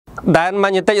Đàn mà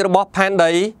nhận tích robot pan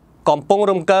đấy, còn pung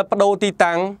rung cơ bắt đầu ti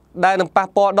tăng, đàn nâng pa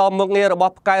po đo một nghe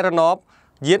robot kai ranop,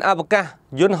 diễn avocado,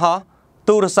 yun ho,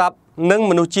 tu sập, nâng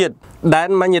menu chiết.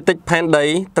 Đàn mà nhận tích pan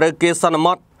đấy, trời kia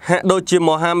sanamot, hạ đôi chim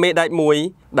Mohammed đại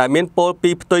mũi, đại miền Pol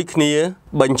pi tôi khía,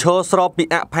 bệnh cho srop bị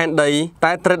ạ pan đấy,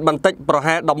 tai trật bản tích pro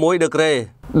hạ đọc mũi được rê.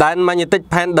 Đàn mà nhận tích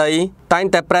pan đấy, tai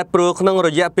tại prep pro không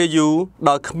rồi dẹp pu,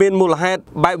 đòi khmiên mùa hát,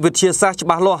 bài vượt chia sát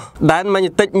cho lo. Đàn mà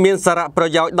nhận tích miền sara pro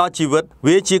giáo đo chỉ vượt,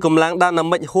 vì chỉ cùng láng đàn nằm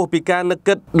mệnh hô pika nước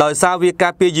kết, đòi sao vi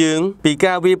ca pi dương,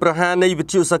 pika vi pro hà này vượt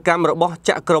chịu sắc cam robot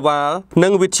chặt cờ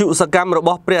nâng vượt chịu sắc cam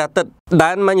robot pre tật.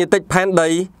 Đàn mà nhận tích pan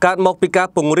đấy, cát mọc pika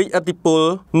pung rít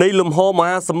atipul, nay lùm hô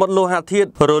mà sầm mất lô hạt thiết,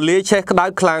 rồi lấy che đái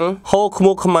kháng, hô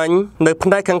khmuk khmánh, nơi phần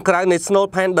đai kháng cài nơi snow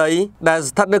pan đấy, đã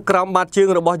thắt được còng bát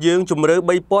chương robot dương chùm rơi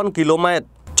 3,000 km.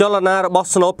 Cho là na robot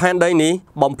snow pan đấy ní,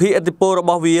 bỏng phi atipul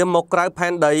robot vi một cài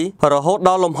pan đấy, rồi hốt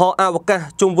đo lùm hô avocado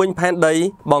chung vinh pan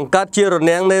đấy, bằng cát chia rồi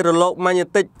nén nơi rồi lộc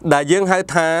magnetic, đã dương hai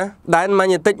thá, đàn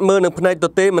magnetic mơ nâng phần đai tổ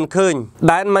tê mình khơi,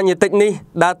 đàn magnetic ní,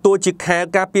 đã tua chỉ khai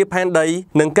cá pia pan đấy,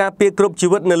 nâng cá pia group chi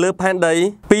vật nâng lơ pan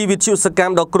đấy, pi vịt chịu sắc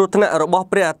cam đo cột thna robot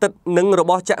pre tật nâng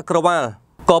robot chặt cờ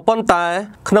có pon tai,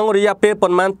 không ria pe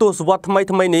pon man tu svat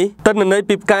thay ní, tân nơi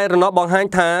pip cài rồi nó bằng hai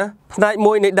thá, đại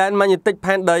môi này đàn magnetic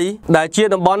pan đấy, đại chia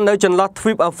đồng bón nơi chân lót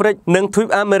trip Africa, nâng trip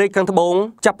American thập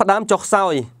bóng, chắp đám chọc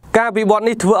soi. Cá bị bọn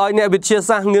ní thưa ai nè bị chia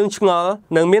sang ngưng ngó,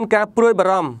 nâng miên cá pruy bờ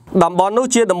ram, đầm bón nấu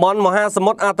chia đầm bón mò ha sâm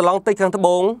mót Atlantic hàng thập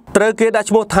bóng, trời kia đã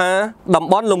mua thá, đầm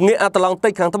bón lùng nghĩa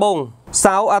Atlantic hàng thập bóng.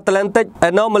 South Atlantic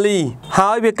anomaly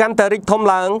ហើយវាកាន់តែរីកធំ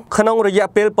ឡើងក្នុងរយៈ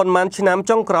ពេលប៉ុន្មានឆ្នាំ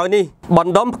ចុងក្រោយនេះប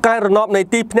ណ្ដុំផ្កាយរណបនៃ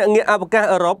ទីភ្នាក់ងារអវកាស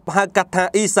អឺរ៉ុបហៅកាត់ថា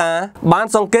អ៊ីសាបាន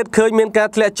សង្កេតឃើញមានការ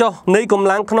ធ្លាក់ចុះនៃកម្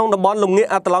លាំងក្នុងតំបន់លំងាក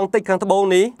អាត្លង់តិកខាងត្បូង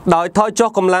នេះដោយថយចុះ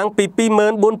កម្លាំងពី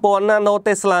 24,000 ណាណូ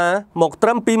តេស្លាមកត្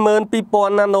រឹម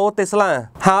 22,000 ណាណូតេស្លា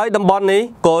ហើយតំបន់នេះ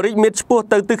ក៏រីកមាឌឆ្ពោះ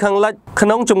ទៅទិសខាងលិចក្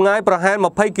នុងចម្ងាយប្រហែល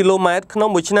 20 គីឡូម៉ែត្រក្នុង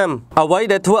មួយឆ្នាំអ្វី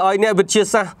ដែលធ្វើឲ្យអ្នកវិទ្យា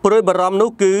សាស្ត្រព្រួយបារម្ភនោះ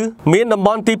គឺមានតំប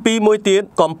ន់ទី2មួយទៀត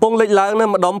កំពុងលេចឡើងនៅ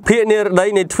ម្ដុំភាគនិរដី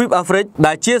នៃទ្វីបអាហ្វ្រិក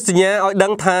ដែលជាសញ្ញាឲ្យដឹ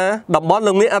ងថាតំបន់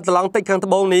លំងាកអាត្លង់តិកខាងត្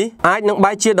បូងនេះអាចនឹង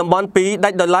បែរជាតំបន់ពីរដា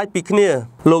ច់ដោយឡែកពីគ្នា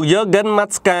លោកយឺហ្គិនម៉ា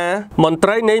ត់ស្កាមន្ត្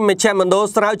រីនៃមជ្ឈមណ្ឌល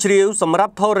ស្រាវជ្រាវសម្រា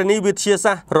ប់ធរណីវិទ្យា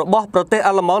សាស្ត្ររបស់ប្រទេស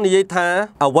អាល្លឺម៉ង់និយាយថា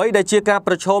អ្វីដែលជាការ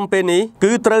ប្រឈមពេលនេះ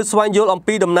គឺត្រូវស្វែងយល់អំ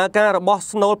ពីដំណើរការរបស់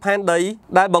Snow ផែនដី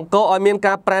ដែលបង្កឲ្យមាន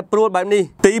ការប្រែប្រួលបែបនេះ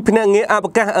ទីភ្នាក់ងារអវ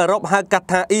កាសអឺរ៉ុបហៅកាត់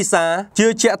ថាអ៊ីសាជឿ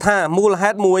ជាក់ថាមូលហេ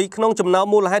តុមួយក្នុងចំណោម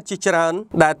មូលហេតុជាច្រើន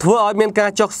ដែលធ្វើឲ្យមានកា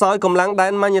រចុះខ្សោយកម្លាំងដែ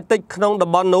នម៉ាញេទិកក្នុងតំ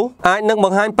បន់នោះអាចនឹងប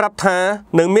ង្ហាញប្រាប់ថា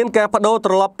នឹងមានការបដូរ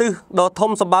ត្រឡប់ទិសដ៏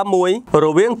ធំសម្បើមមួយរ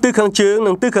វាងទិសខាងជើង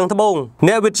និងទិសខាងត្បូង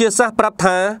អ្នកវិទ្យាសាស្ត្រប្រាប់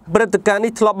ថាព្រឹត្តិការណ៍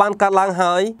នេះធ្លាប់បានកើតឡើង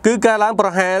ហើយគឺការឡើងប្រ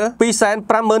ហែល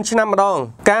 250,000 ឆ្នាំម្ដង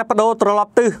ការបដូរត្រឡ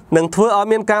ប់ទិសនឹងធ្វើឲ្យ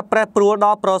មានការប្រែប្រួលដ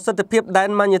ល់ប្រសិទ្ធភាពដែន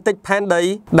ម៉ាញេទិកផែនដី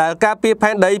ដែលការពារ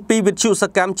ផែនដីពីវិទ្យុស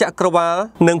កម្មចក្រវាឡ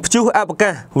និងព្យុះអវ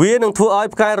កាសវានឹងធ្វើឲ្យ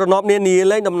ផ្កាយរណបនានា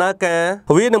លែងដំណើរការ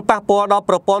វានឹងប៉ះពាល់ដល់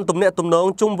ប្រព័ន្ធទំនាក់ទំនង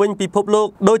ជុំវិញពិភពលោក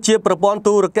ដូចជាប្រព័ន្ធ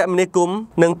ទូរគមនាគមន៍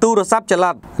និងទូរស័ព្ទច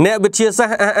ល័តអ្នកវិទ្យាសាស្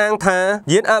ត្រអះអាងថា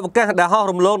យានអវកាសដែលហោះ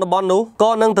រំលងតំបន់នោះ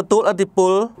ក៏នឹងទទួលឥទ្ធិព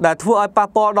លដែលធ្វើឲ្យប៉ះ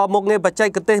ពាល់ដល់មុខងារបច្ចេ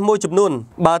កទេសមួយចំនួន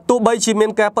បើទោះបីជាមា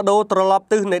នការបដូរត្រឡប់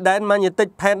ទិសនៃដែនម៉ាញេទិក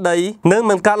ផែនដីនឹង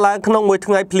មិនកើតឡើងក្នុងមួយ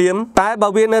ថ្ងៃភ្លាមតែបើ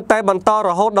វានៅតែបន្តរ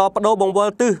ហូតដល់បដូរបង្វិល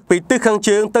ទិសពីទិសខាង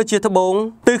ជើងទៅជាត្បូង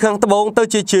ទិសខាងត្បូងទៅ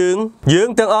ជាជើងយើង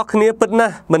ទាំងអស់គ្នាពិតណា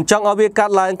ស់មិនចង់ឲ្យវាកើត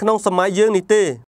ឡើងក្នុងសម័យយើងនេះទេ